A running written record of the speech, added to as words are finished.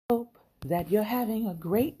Hope that you're having a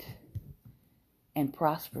great and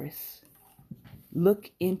prosperous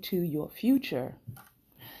look into your future.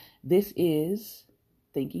 This is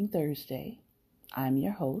Thinking Thursday. I'm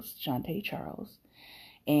your host, Shantae Charles,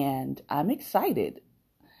 and I'm excited.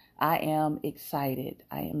 I am excited.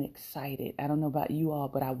 I don't know about you all,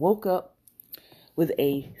 but I woke up with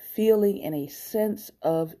a feeling and a sense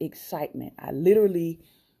of excitement. I literally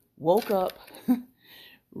woke up,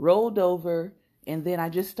 rolled over, and then I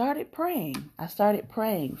just started praying. I started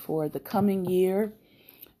praying for the coming year.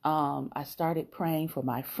 I started praying for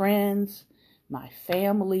my friends, my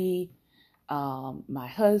family, my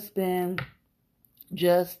husband,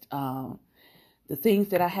 just the things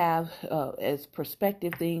that I have as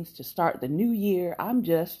prospective things to start the new year. I'm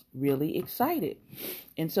just really excited.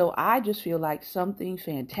 And so I just feel like something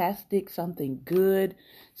fantastic, something good,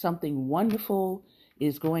 something wonderful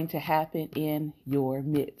is going to happen in your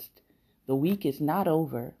midst. The week is not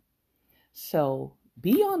over. So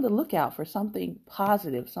be on the lookout for something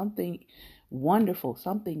positive, something wonderful,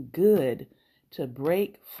 something good to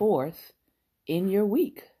break forth in your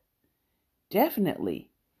week.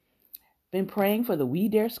 Definitely. Been praying for the We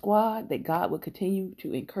Dare Squad, that God would continue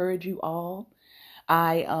to encourage you all.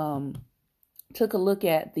 I took a look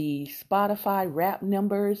at the Spotify rap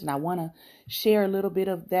numbers, and I want to share a little bit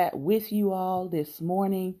of that with you all this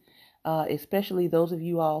morning, especially those of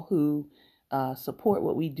you all who support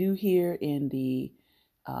what we do here in the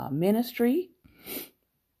ministry.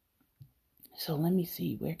 So let me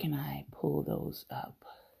see, where can I pull those up?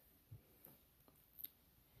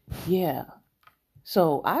 Yeah.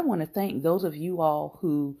 So I want to thank those of you all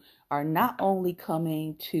who are not only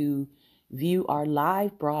coming to view our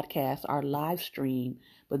live broadcast, our live stream,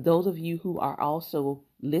 but those of you who are also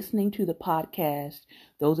listening to the podcast,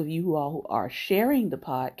 those of you who are sharing the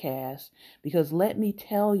podcast, because let me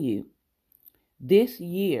tell you, this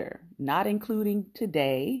year, not including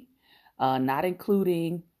today, not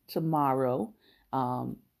including tomorrow,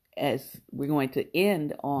 as we're going to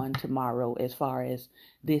end on tomorrow as far as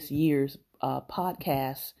this year's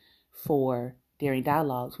podcast for Daring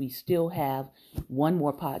Dialogues. We still have one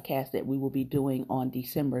more podcast that we will be doing on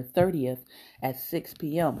December 30th at 6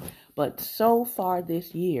 p.m. But so far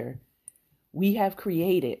this year, we have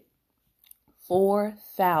created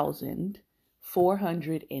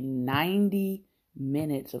 4,490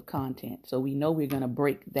 minutes of content. So we know we're going to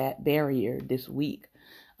break that barrier this week.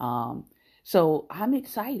 So I'm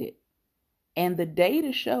excited. And the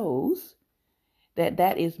data shows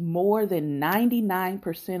that is more than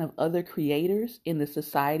 99% of other creators in the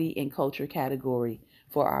society and culture category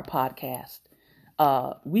for our podcast.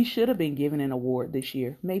 We should have been given an award this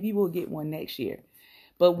year. Maybe we'll get one next year.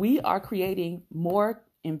 But we are creating more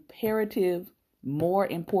imperative, more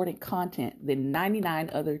important content than 99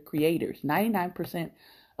 other creators, 99%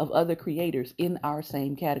 of other creators in our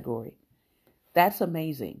same category. That's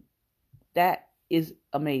amazing. That is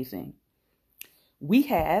amazing. We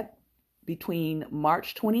had, between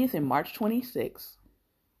March 20th and March 26th,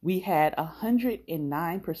 we had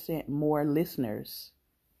 109% more listeners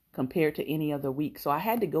compared to any other week. So I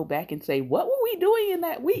had to go back and say, what were we doing in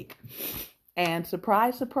that week? And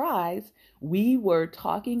surprise, surprise, we were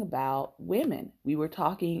talking about women. We were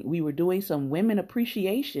doing some women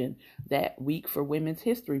appreciation that week for Women's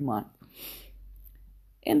History Month.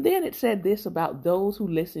 And then it said this about those who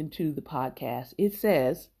listen to the podcast. It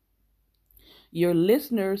says, your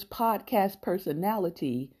listener's podcast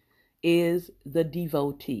personality is the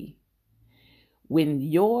devotee. When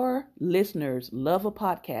your listeners love a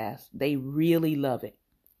podcast, they really love it.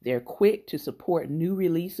 They're quick to support new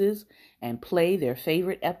releases and play their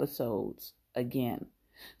favorite episodes again.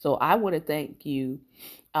 So I want to thank you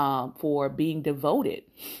for being devoted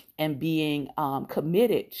and being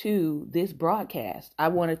committed to this broadcast. I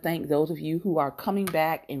want to thank those of you who are coming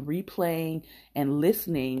back and replaying and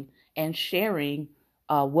listening and sharing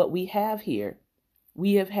what we have here.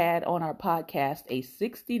 We have had on our podcast a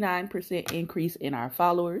 69% increase in our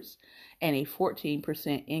followers and a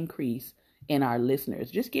 14% increase in our listeners.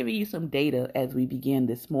 Just giving you some data as we begin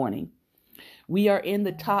this morning. We are in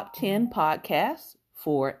the top 10 podcasts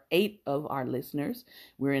for 8 of our listeners.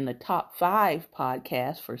 We're in the top 5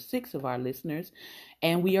 podcasts for 6 of our listeners.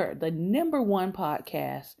 And we are the number 1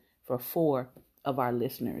 podcast for 4 of our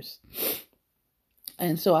listeners.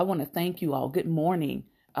 And so I want to thank you all. Good morning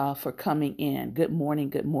for coming in. Good morning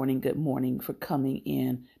for coming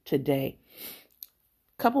in today.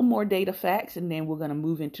 Couple more data facts, and then we're going to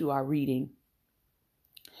move into our reading.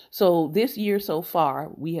 So this year so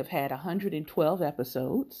far, we have had 112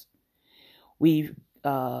 episodes. We've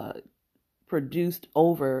produced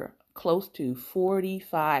over close to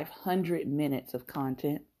 4,500 minutes of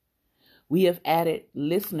content. We have added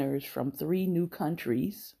listeners from 3 new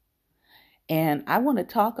countries. And I want to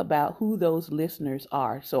talk about who those listeners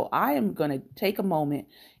are. So I am going to take a moment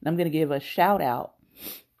and I'm going to give a shout out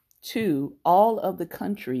to all of the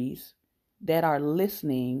countries that are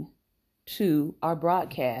listening to our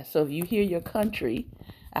broadcast. So if you hear your country,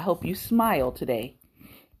 I hope you smile today.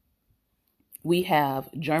 We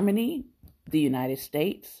have Germany, the United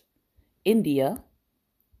States, India,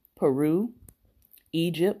 Peru,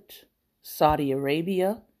 Egypt, Saudi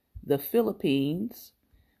Arabia, the Philippines,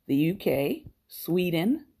 the UK,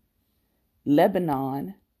 Sweden,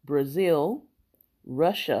 Lebanon, Brazil,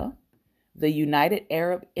 Russia, the United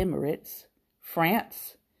Arab Emirates,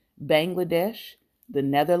 France, Bangladesh, the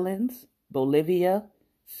Netherlands, Bolivia,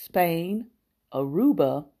 Spain,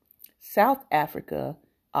 Aruba, South Africa,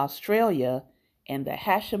 Australia, and the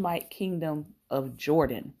Hashemite Kingdom of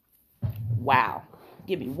Jordan. Wow.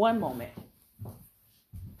 Give me one moment.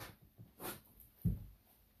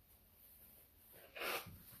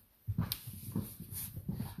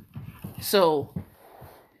 So,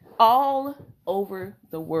 all over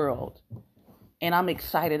the world, and I'm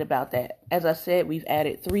excited about that. As I said, we've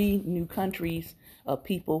added 3 new countries of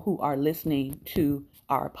people who are listening to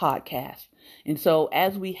our podcast. And so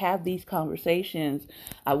as we have these conversations,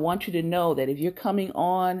 I want you to know that if you're coming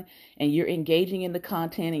on and you're engaging in the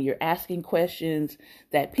content and you're asking questions,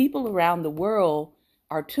 that people around the world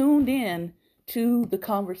are tuned in to the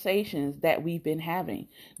conversations that we've been having.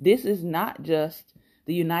 This is not just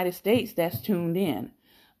the United States that's tuned in.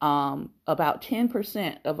 About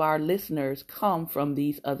 10% of our listeners come from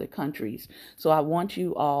these other countries. So I want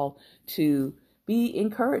you all to be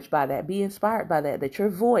encouraged by that, be inspired by that your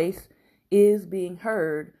voice is being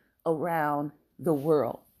heard around the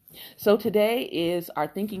world. So today is our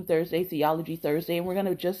Thinking Thursday, Theology Thursday, and we're going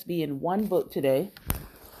to just be in one book today.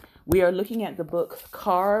 We are looking at the book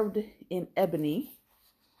Carved in Ebony,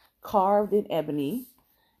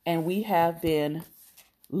 and we have been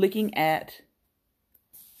looking at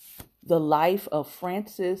the life of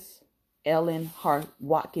Frances Ellen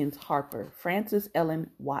Watkins Harper. Frances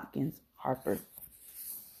Ellen Watkins Harper.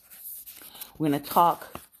 We're going to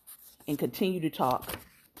talk and continue to talk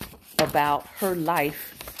about her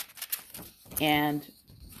life and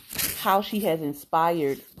how she has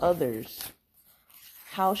inspired others.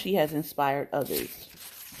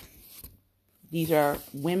 These are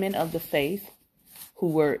women of the faith who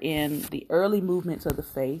were in the early movements of the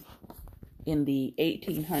faith in the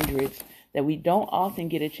 1800s that we don't often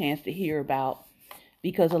get a chance to hear about,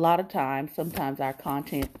 because a lot of times, sometimes our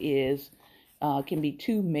content can be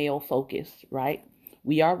too male focused, right?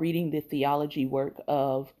 We are reading the theology work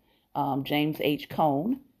of James H.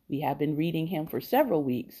 Cone. We have been reading him for several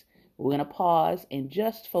weeks. We're going to pause and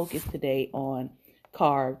just focus today on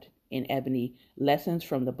Carved in Ebony, Lessons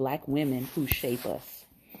from the Black Women Who Shape Us.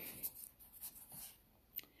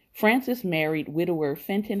 Frances married widower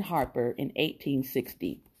Fenton Harper in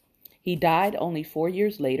 1860. He died only 4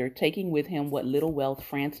 years later, taking with him what little wealth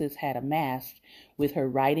Frances had amassed with her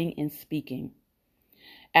writing and speaking.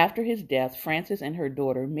 After his death, Frances and her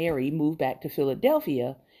daughter Mary moved back to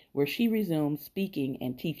Philadelphia, where she resumed speaking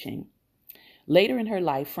and teaching. Later in her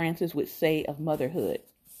life, Frances would say of motherhood,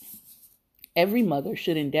 "Every mother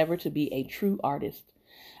should endeavor to be a true artist.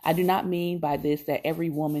 I do not mean by this that every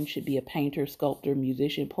woman should be a painter, sculptor,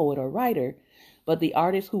 musician, poet, or writer, but the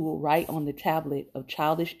artist who will write on the tablet of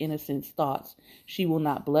childish innocence thoughts she will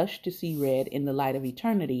not blush to see read in the light of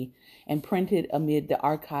eternity and printed amid the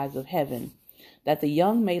archives of heaven, that the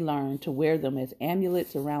young may learn to wear them as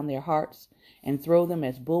amulets around their hearts and throw them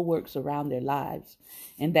as bulwarks around their lives,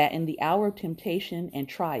 and that in the hour of temptation and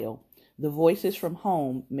trial, the voices from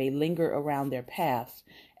home may linger around their paths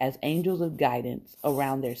as angels of guidance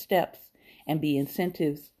around their steps and be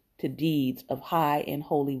incentives to deeds of high and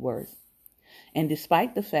holy worth." And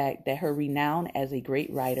despite the fact that her renown as a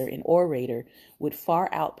great writer and orator would far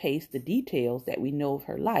outpace the details that we know of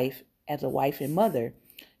her life as a wife and mother,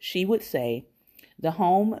 she would say, "The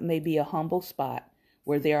home may be a humble spot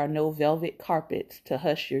where there are no velvet carpets to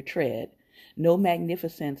hush your tread, no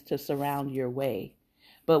magnificence to surround your way.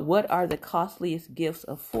 But what are the costliest gifts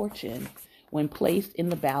of fortune when placed in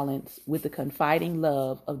the balance with the confiding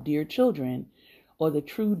love of dear children or the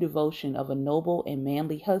true devotion of a noble and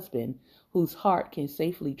manly husband whose heart can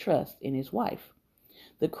safely trust in his wife?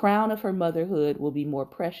 The crown of her motherhood will be more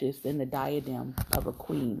precious than the diadem of a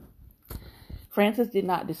queen." Frances did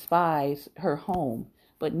not despise her home,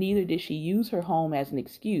 but neither did she use her home as an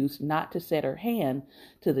excuse not to set her hand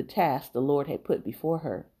to the task the Lord had put before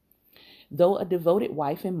her. Though a devoted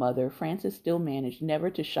wife and mother, Frances still managed never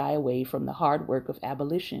to shy away from the hard work of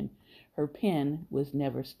abolition. Her pen was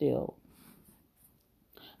never still.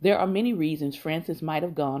 There are many reasons Frances might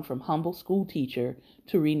have gone from humble school teacher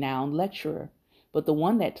to renowned lecturer, but the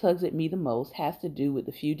one that tugs at me the most has to do with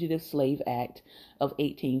the Fugitive Slave Act of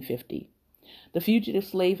 1850. The Fugitive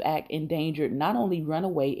Slave Act endangered not only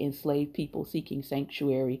runaway enslaved people seeking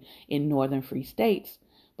sanctuary in northern free states,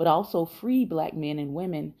 but also free black men and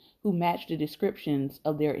women who matched the descriptions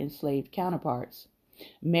of their enslaved counterparts.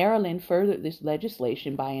 Maryland furthered this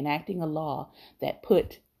legislation by enacting a law that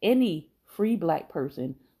put any free black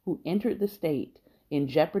person who entered the state in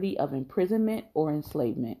jeopardy of imprisonment or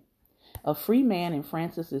enslavement. A free man in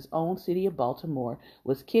Frances's own city of Baltimore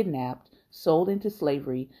was kidnapped, sold into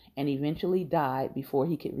slavery, and eventually died before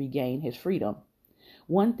he could regain his freedom.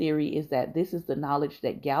 One theory is that this is the knowledge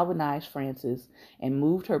that galvanized Frances and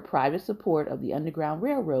moved her private support of the Underground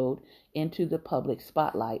Railroad into the public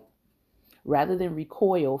spotlight. Rather than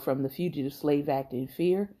recoil from the Fugitive Slave Act in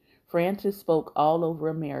fear, Frances spoke all over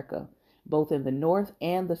America, both in the North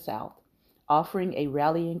and the South, offering a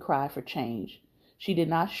rallying cry for change. She did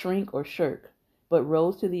not shrink or shirk, but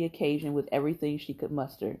rose to the occasion with everything she could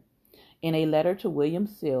muster. In a letter to William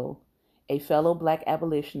Sill, a fellow black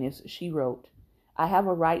abolitionist, she wrote, "I have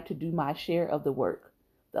a right to do my share of the work.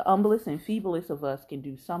 The humblest and feeblest of us can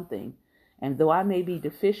do something, and though I may be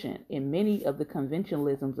deficient in many of the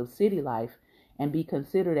conventionalisms of city life and be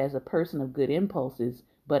considered as a person of good impulses,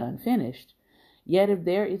 but unfinished, yet if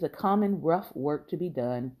there is a common rough work to be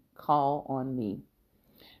done, call on me."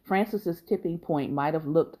 Frances's tipping point might have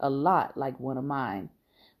looked a lot like one of mine.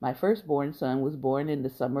 My firstborn son was born in the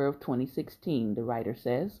summer of 2016, the writer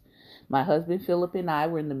says. My husband Philip and I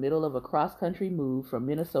were in the middle of a cross-country move from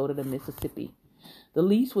Minnesota to Mississippi. The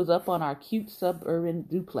lease was up on our cute suburban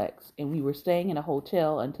duplex, and we were staying in a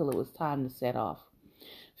hotel until it was time to set off.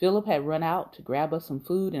 Philip had run out to grab us some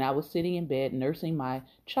food, and I was sitting in bed nursing my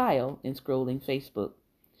child and scrolling Facebook.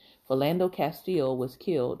 Philando Castile was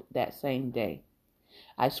killed that same day.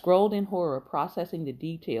 I scrolled in horror, processing the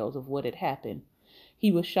details of what had happened.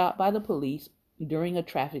 He was shot by the police during a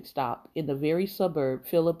traffic stop in the very suburb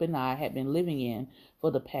Philip and I had been living in for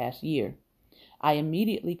the past year. I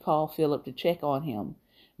immediately called Philip to check on him,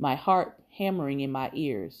 my heart hammering in my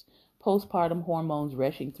ears, postpartum hormones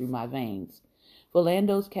rushing through my veins.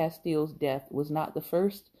 Philando Castile's death was not the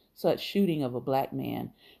first such shooting of a black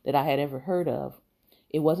man that I had ever heard of.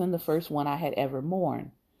 It wasn't the first one I had ever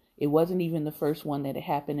mourned. It wasn't even the first one that had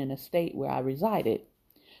happened in a state where I resided,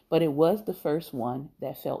 but it was the first one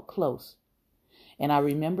that felt close. And I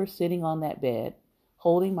remember sitting on that bed,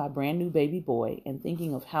 holding my brand new baby boy and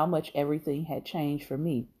thinking of how much everything had changed for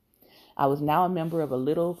me. I was now a member of a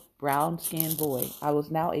little brown-skinned boy. I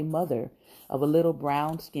was now a mother of a little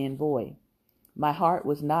brown-skinned boy. My heart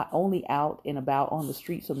was not only out and about on the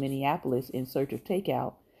streets of Minneapolis in search of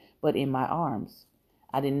takeout, but in my arms.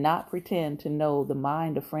 I did not pretend to know the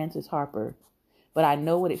mind of Frances Harper, but I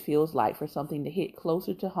know what it feels like for something to hit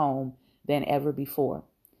closer to home than ever before.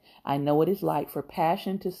 I know what it's like for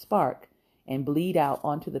passion to spark and bleed out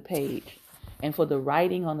onto the page, and for the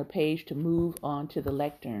writing on the page to move onto the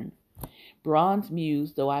lectern. Bronze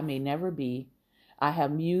muse though I may never be, I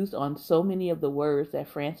have mused on so many of the words that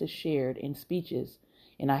Frances shared in speeches,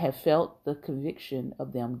 and I have felt the conviction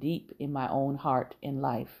of them deep in my own heart and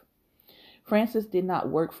life. Frances did not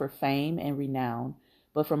work for fame and renown,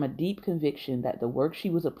 but from a deep conviction that the work she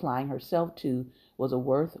was applying herself to was a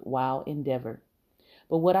worthwhile endeavor.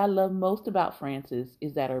 But what I love most about Frances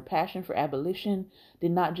is that her passion for abolition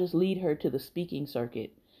did not just lead her to the speaking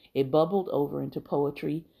circuit. It bubbled over into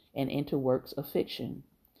poetry and into works of fiction.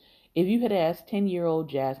 If you had asked 10-year-old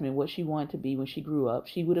Jasmine what she wanted to be when she grew up,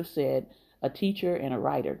 she would have said a teacher and a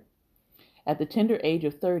writer. At the tender age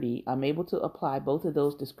of 30, I'm able to apply both of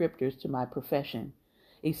those descriptors to my profession,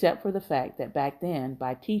 except for the fact that back then,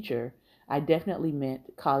 by teacher, I definitely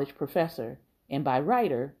meant college professor, and by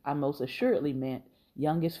writer, I most assuredly meant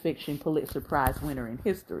youngest fiction Pulitzer Prize winner in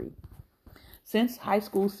history. Since high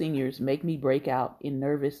school seniors make me break out in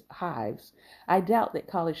nervous hives, I doubt that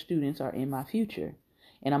college students are in my future,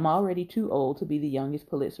 and I'm already too old to be the youngest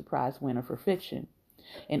Pulitzer Prize winner for fiction.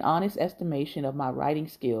 An honest estimation of my writing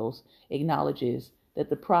skills acknowledges that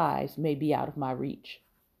the prize may be out of my reach.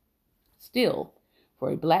 Still,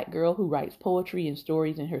 for a black girl who writes poetry and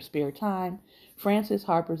stories in her spare time, Frances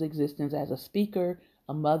Harper's existence as a speaker,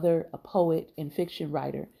 a mother, a poet, and fiction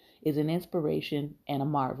writer is an inspiration and a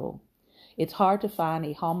marvel. It's hard to find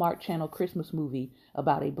a Hallmark Channel Christmas movie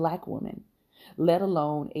about a black woman, let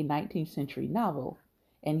alone a 19th century novel.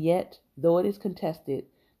 And yet, though it is contested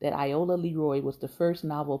that Iola Leroy was the first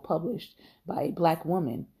novel published by a black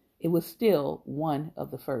woman, it was still one of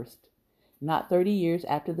the first. Not 30 years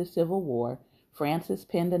after the Civil War, Frances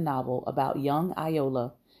penned a novel about young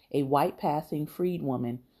Iola a white passing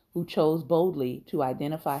freedwoman who chose boldly to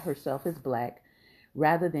identify herself as black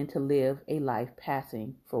rather than to live a life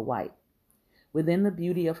passing for white. Within the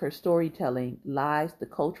beauty of her storytelling lies the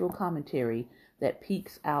cultural commentary that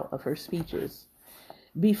peeks out of her speeches.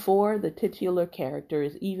 Before the titular character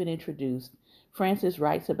is even introduced, Frances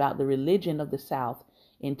writes about the religion of the South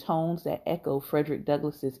in tones that echo Frederick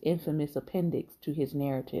Douglass's infamous appendix to his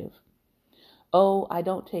narrative. "Oh, I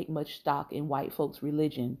don't take much stock in white folks'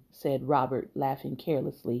 religion," said Robert, laughing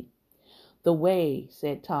carelessly. "The way,"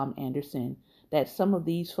 said Tom Anderson, "that some of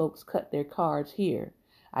these folks cut their cards here,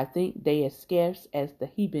 I think they as scarce as the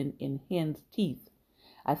hebben in hen's teeth.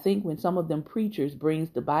 I think when some of them preachers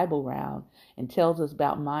brings the Bible round and tells us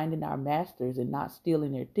about minding our masters and not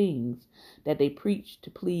stealing their things, that they preach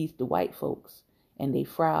to please the white folks, and they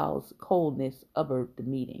frow's coldness über the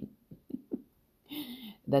meeting."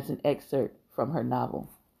 That's an excerpt from her novel.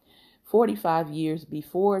 45 years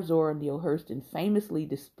before Zora Neale Hurston famously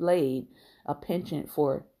displayed a penchant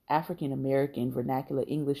for African American vernacular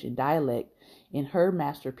English and dialect in her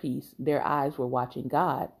masterpiece, Their Eyes Were Watching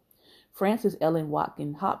God, Frances Ellen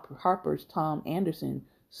Watkins Harper's Tom Anderson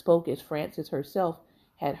spoke as Frances herself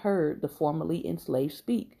had heard the formerly enslaved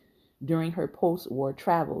speak during her post-war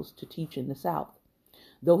travels to teach in the South,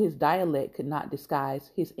 though his dialect could not disguise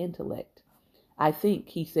his intellect. "I think,"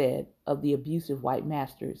 he said, "of the abusive white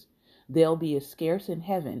masters, they'll be as scarce in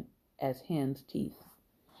heaven as hen's teeth."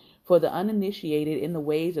 For the uninitiated in the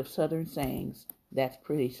ways of Southern sayings, that's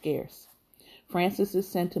pretty scarce. Frances's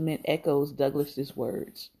sentiment echoes Douglas's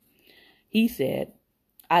words. He said,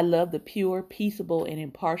 "I love the pure, peaceable, and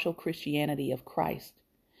impartial Christianity of Christ.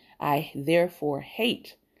 I therefore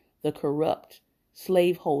hate the corrupt,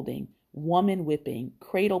 slave-holding, woman-whipping,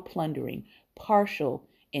 cradle-plundering, partial,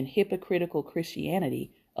 and hypocritical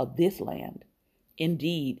Christianity of this land.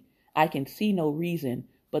 Indeed, I can see no reason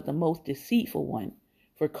but the most deceitful one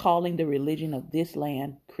for calling the religion of this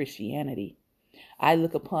land Christianity. I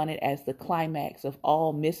look upon it as the climax of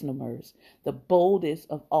all misnomers, the boldest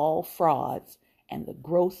of all frauds, and the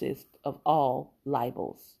grossest of all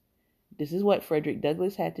libels." This is what Frederick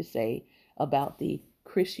Douglass had to say about the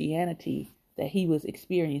Christianity that he was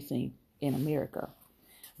experiencing in America,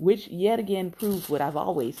 which yet again proves what I've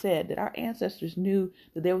always said, that our ancestors knew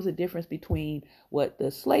that there was a difference between what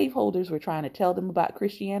the slaveholders were trying to tell them about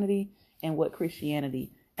Christianity and what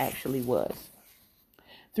Christianity actually was.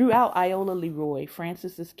 Throughout Iola Leroy,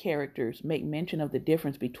 Frances's characters make mention of the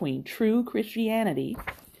difference between true Christianity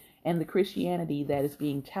and the Christianity that is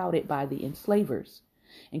being touted by the enslavers.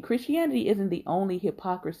 And Christianity isn't the only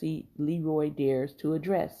hypocrisy Leroy dares to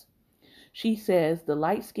address. She says, "The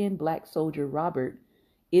light-skinned black soldier Robert,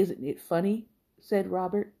 isn't it funny," said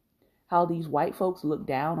Robert, "how these white folks look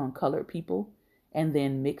down on colored people and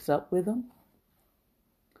then mix up with them?"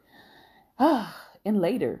 And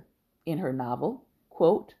later in her novel,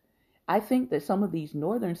 quote, "I think that some of these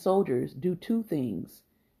northern soldiers do two things.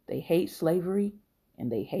 They hate slavery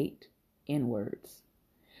and they hate N-words."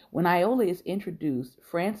 When Iola is introduced,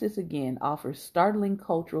 Frances again offers startling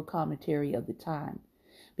cultural commentary of the time.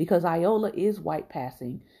 Because Iola is white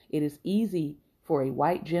passing, it is easy for a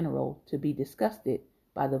white general to be disgusted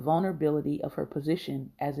by the vulnerability of her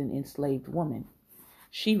position as an enslaved woman.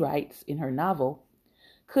 She writes in her novel,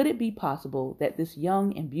 "Could it be possible that this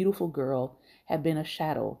young and beautiful girl had been a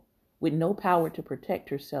shadow, with no power to protect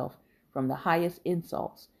herself from the highest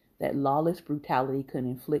insults that lawless brutality could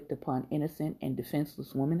inflict upon innocent and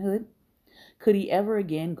defenseless womanhood? Could he ever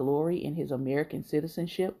again glory in his American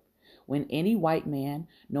citizenship, when any white man,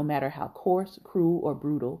 no matter how coarse, cruel, or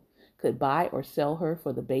brutal, could buy or sell her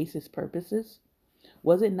for the basest purposes?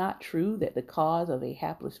 Was it not true that the cause of a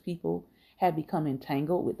hapless people had become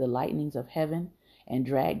entangled with the lightnings of heaven and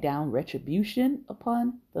dragged down retribution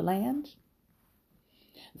upon the land?"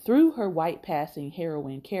 Through her white passing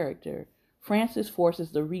heroine character, Frances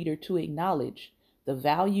forces the reader to acknowledge the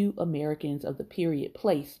value Americans of the period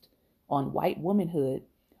placed on white womanhood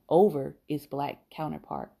over its black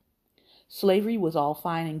counterpart. Slavery was all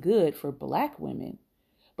fine and good for black women,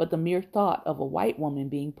 but the mere thought of a white woman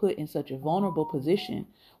being put in such a vulnerable position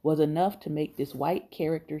was enough to make this white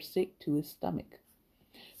character sick to his stomach.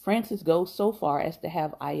 Frances goes so far as to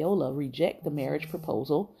have Iola reject the marriage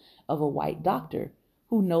proposal of a white doctor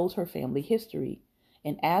who knows her family history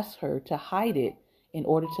and asks her to hide it in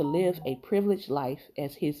order to live a privileged life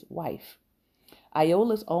as his wife.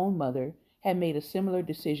 Iola's own mother had made a similar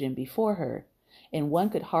decision before her, and one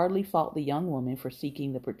could hardly fault the young woman for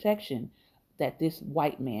seeking the protection that this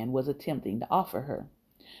white man was attempting to offer her.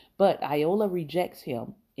 But Iola rejects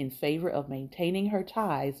him in favor of maintaining her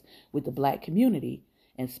ties with the black community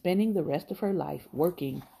and spending the rest of her life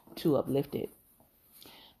working to uplift it.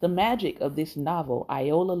 The magic of this novel,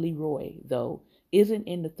 Iola Leroy, though, isn't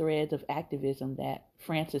in the threads of activism that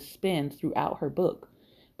Frances spins throughout her book,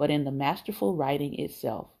 but in the masterful writing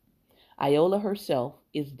itself. Iola herself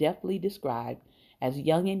is deftly described as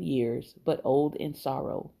young in years but old in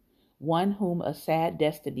sorrow, one whom a sad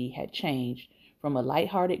destiny had changed from a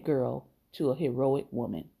light-hearted girl to a heroic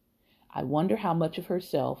woman. I wonder how much of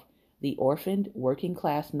herself the orphaned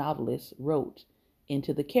working-class novelist wrote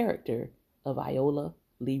into the character of Iola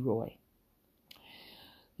Leroy.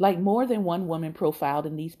 Like more than one woman profiled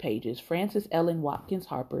in these pages, Frances Ellen Watkins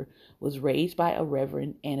Harper was raised by a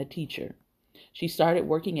reverend and a teacher. She started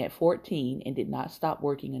working at 14 and did not stop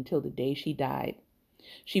working until the day she died.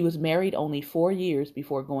 She was married only 4 years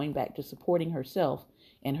before going back to supporting herself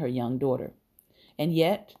and her young daughter. And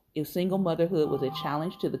yet, if single motherhood was a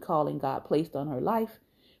challenge to the calling God placed on her life,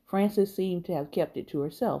 Frances seemed to have kept it to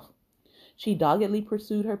herself. She doggedly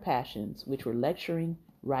pursued her passions, which were lecturing,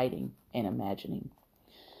 writing, and imagining.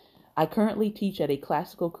 I currently teach at a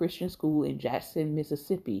classical Christian school in Jackson,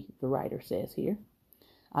 Mississippi, the writer says here.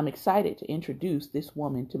 I'm excited to introduce this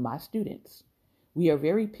woman to my students. We are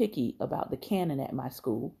very picky about the canon at my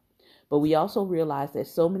school, but we also realize that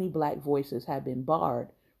so many Black voices have been barred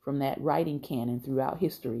from that writing canon throughout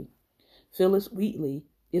history. Phyllis Wheatley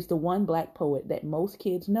is the one Black poet that most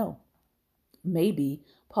kids know. Maybe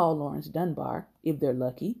Paul Laurence Dunbar, if they're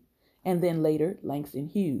lucky, and then later Langston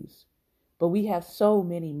Hughes. But we have so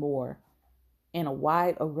many more, and a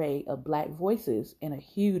wide array of Black voices in a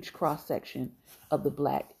huge cross-section of the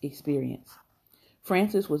Black experience.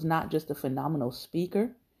 Frances was not just a phenomenal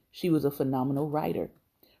speaker, she was a phenomenal writer.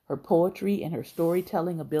 Her poetry and her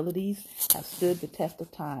storytelling abilities have stood the test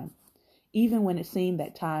of time, even when it seemed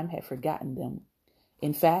that time had forgotten them.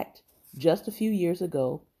 In fact, just a few years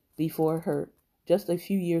ago,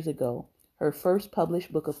 her first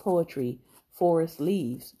published book of poetry, Forest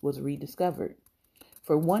Leaves, was rediscovered.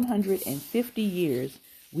 For 150 years,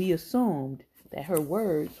 we assumed that her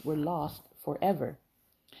words were lost forever,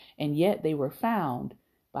 and yet they were found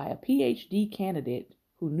by a PhD candidate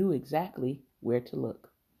who knew exactly where to look.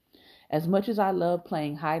 As much as I love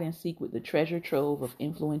playing hide and seek with the treasure trove of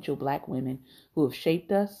influential Black women who have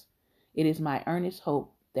shaped us, it is my earnest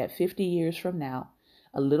hope that 50 years from now,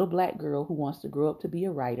 a little Black girl who wants to grow up to be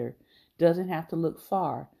a writer doesn't have to look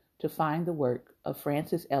far to find the work of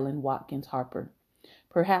Frances Ellen Watkins Harper.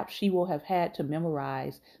 Perhaps she will have had to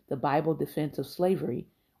memorize the Bible Defense of Slavery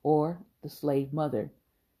or The Slave Mother,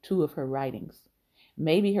 two of her writings.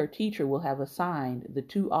 Maybe her teacher will have assigned the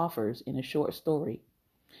two authors in a short story.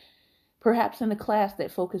 Perhaps in a class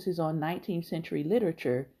that focuses on 19th century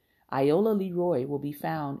literature, Iola Leroy will be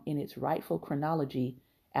found in its rightful chronology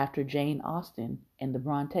after Jane Austen and the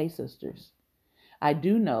Bronte sisters. I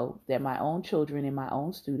do know that my own children and my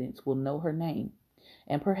own students will know her name,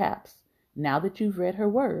 and perhaps, now that you've read her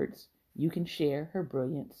words, you can share her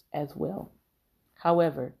brilliance as well.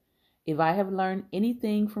 However, if I have learned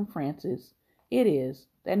anything from Frances, it is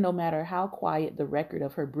that no matter how quiet the record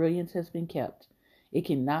of her brilliance has been kept, it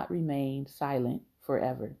cannot remain silent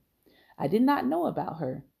forever. I did not know about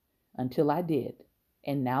her until I did,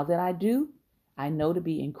 and now that I do, I know to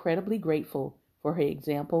be incredibly grateful for her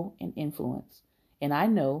example and influence, and I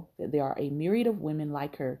know that there are a myriad of women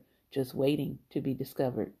like her just waiting to be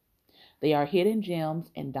discovered. They are hidden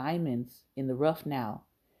gems and diamonds in the rough now,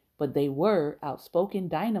 but they were outspoken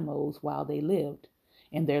dynamos while they lived,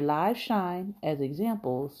 and their lives shine as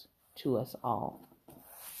examples to us all.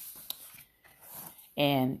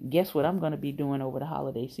 And guess what I'm going to be doing over the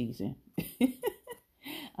holiday season?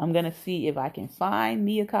 I'm going to see if I can find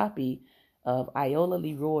me a copy of Iola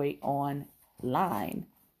Leroy online,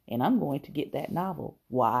 and I'm going to get that novel.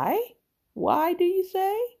 Why? Why do you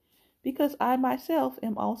say? Because I myself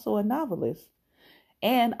am also a novelist,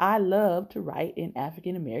 and I love to write in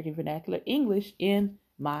African American vernacular English in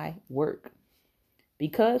my work.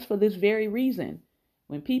 Because for this very reason,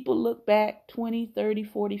 when people look back 20, 30,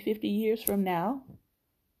 40, 50 years from now,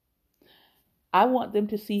 I want them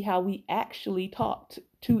to see how we actually talked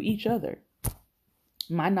to each other.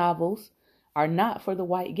 My novels are not for the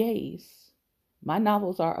white gaze. My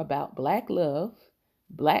novels are about Black love,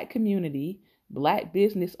 Black community, Black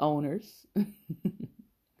business owners,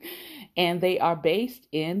 and they are based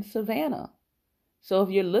in Savannah. So if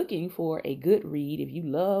you're looking for a good read, if you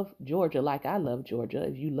love Georgia like I love Georgia,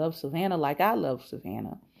 if you love Savannah like I love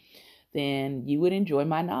Savannah, then you would enjoy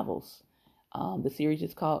my novels. The series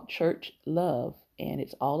is called Church Love, and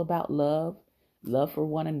it's all about love, love for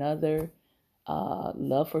one another,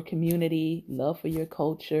 love for community, love for your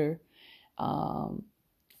culture,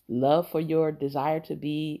 love for your desire to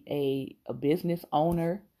be a business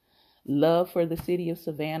owner, love for the city of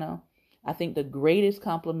Savannah. I think the greatest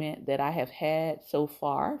compliment that I have had so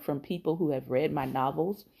far from people who have read my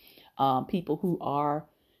novels, people who are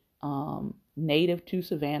native to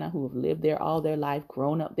Savannah, who have lived there all their life,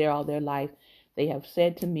 grown up there all their life, they have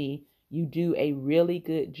said to me, you do a really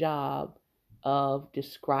good job of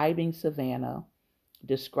describing Savannah,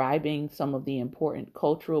 describing some of the important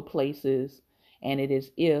cultural places, and it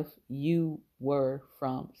is if you were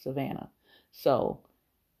from Savannah. So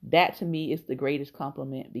that to me is the greatest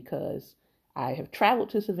compliment, because I have traveled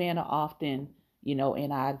to Savannah often,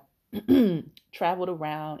 and I've traveled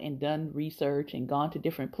around and done research and gone to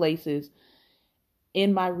different places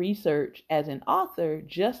in my research as an author,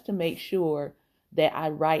 just to make sure that I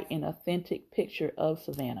write an authentic picture of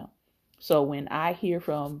Savannah. So when I hear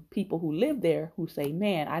from people who live there who say,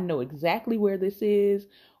 man, I know exactly where this is,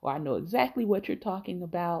 or I know exactly what you're talking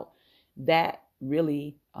about, that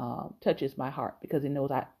really touches my heart, because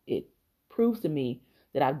it proves to me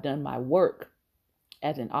that I've done my work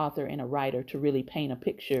as an author and a writer to really paint a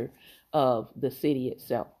picture of the city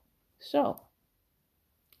itself. So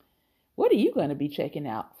what are you going to be checking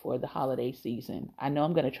out for the holiday season? I know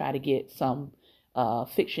I'm going to try to get some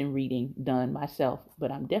fiction reading done myself,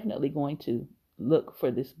 but I'm definitely going to look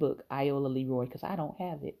for this book, Iola Leroy, because I don't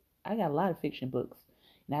have it. I got a lot of fiction books,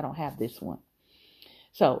 and I don't have this one.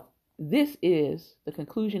 So this is the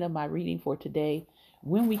conclusion of my reading for today.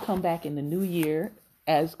 When we come back in the new year,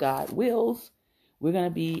 as God wills, we're going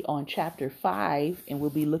to be on chapter 5, and we'll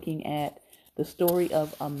be looking at the story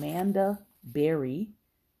of Amanda Berry,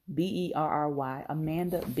 Berry,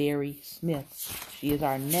 Amanda Berry Smith. She is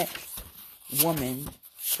our next woman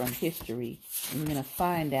from history. And we're going to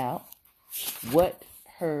find out what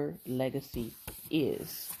her legacy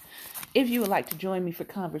is. If you would like to join me for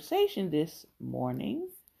conversation this morning,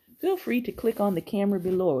 feel free to click on the camera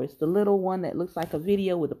below. It's the little one that looks like a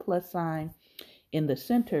video with a plus sign in the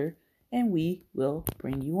center, and we will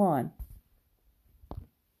bring you on.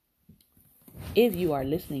 If you are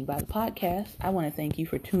listening by the podcast, I want to thank you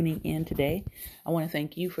for tuning in today. I want to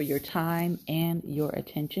thank you for your time and your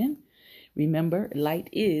attention. Remember, light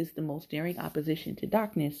is the most daring opposition to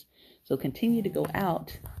darkness, so continue to go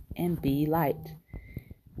out and be light.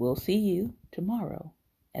 We'll see you tomorrow,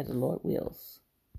 as the Lord wills.